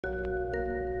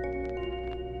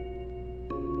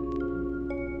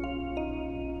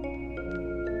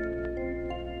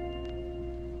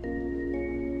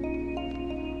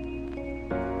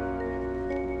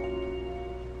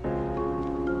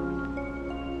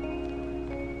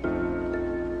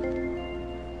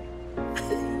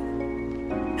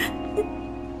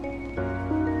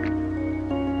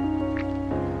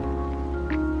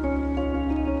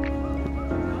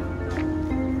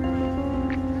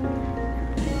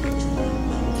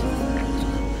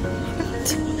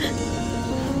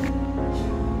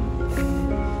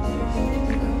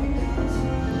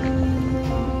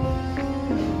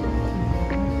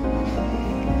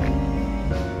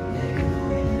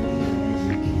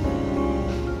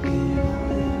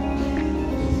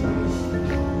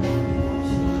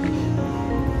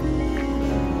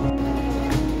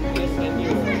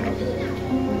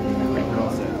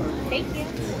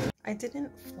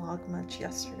didn't vlog much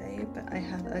yesterday, but I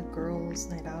had a girls'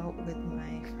 night out with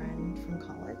my friend from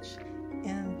college,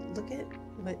 and look at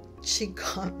what she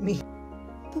got me.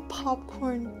 The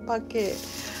popcorn bucket.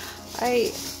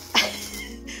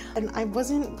 And I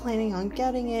wasn't planning on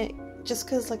getting it just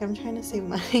because, like, I'm trying to save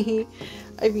money.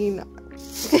 I mean,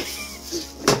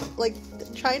 like,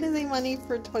 trying to save money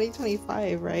for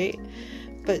 2025, right?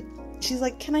 But she's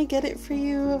like, can I get it for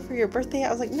you for your birthday? I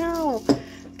was like, no.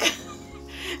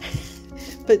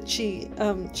 But she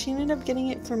ended up getting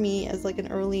it for me as like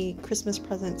an early Christmas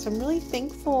present, so I'm really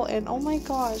thankful. And oh my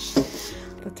gosh,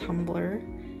 the tumbler.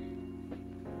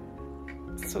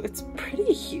 So it's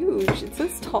pretty huge. It's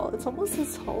as tall. It's almost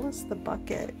as tall as the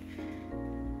bucket.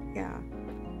 Yeah.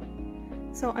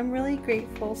 So I'm really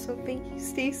grateful. So thank you,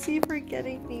 Stacy, for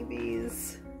getting me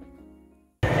these.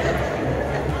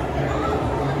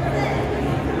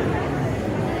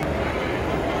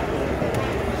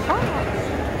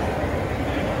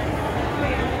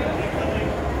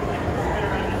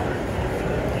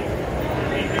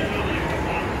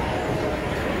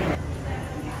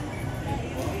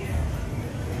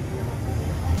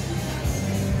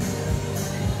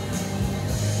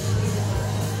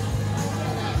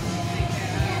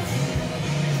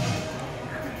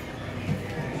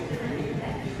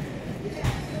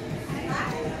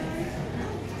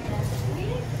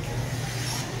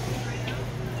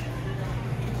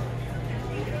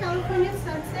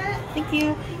 Thank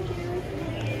you.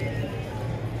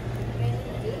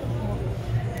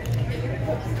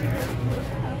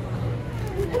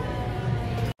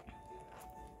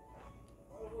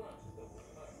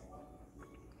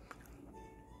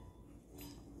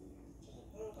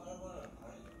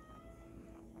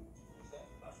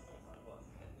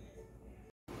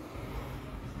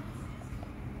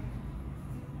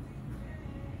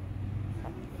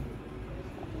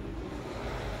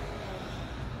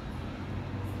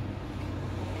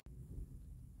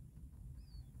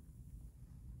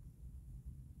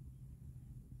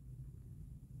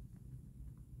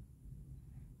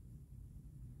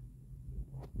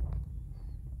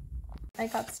 I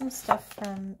got some stuff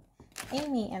from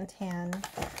Amy and Tan.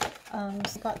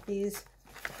 So I got these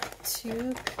 2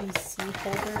 PC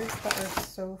holders that are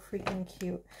so freaking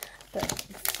cute. The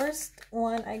first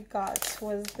one I got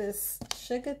was this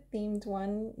sugar themed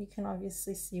one. You can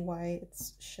obviously see why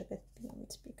it's sugar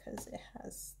themed because it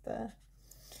has the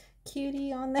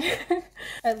cutie on there.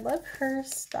 I love her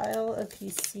style of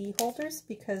PC holders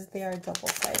because they are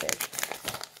double-sided.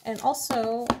 And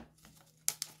also,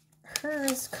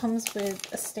 hers comes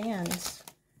with a stand.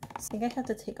 I think I had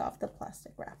to take off the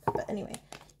plastic wrap, but anyway,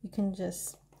 you can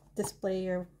just display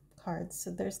your cards.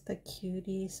 So there's the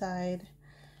cutie side,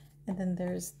 and then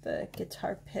there's the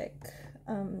guitar pick,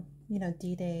 you know,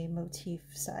 D-Day motif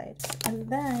side. And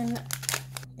then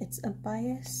it's a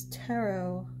bias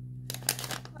tarot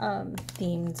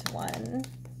themed one.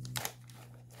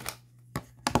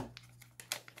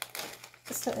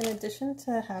 So in addition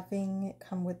to having it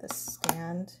come with a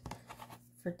stand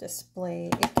for display,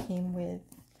 it came with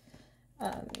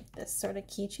this sort of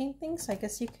keychain thing, so I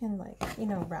guess you can, like, you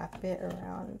know, wrap it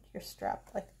around your strap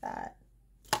like that.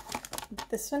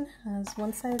 This one has,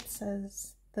 one side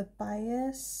says the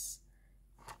bias,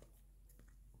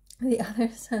 the other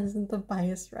says the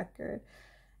bias record,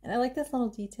 and I like this little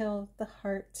detail of the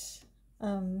heart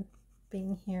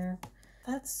being here.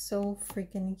 That's so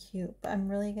freaking cute. But I'm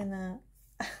really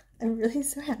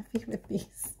so happy with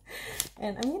these.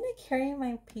 And I'm gonna carry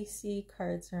my PC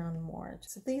cards around more.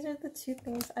 So these are the 2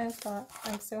 things I've got.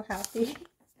 I'm so happy.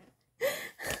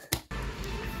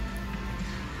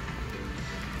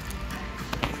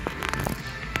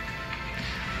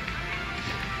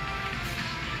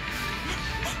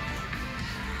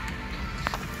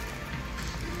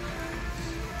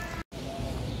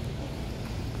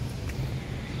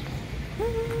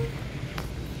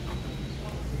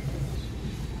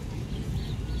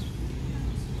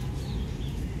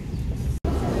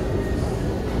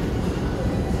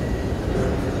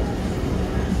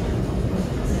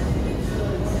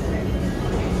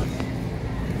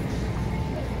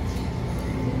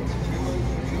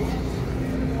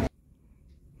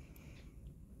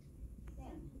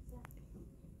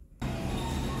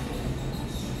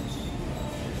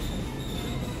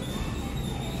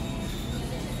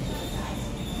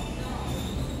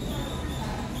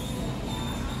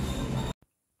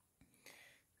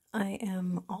 I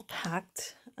am all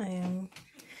packed. I am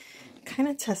kind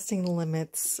of testing the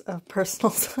limits of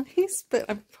personal size, but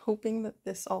I'm hoping that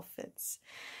this all fits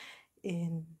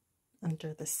in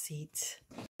under the seat.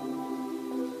 From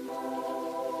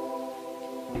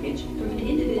an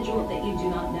individual that you do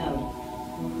not know.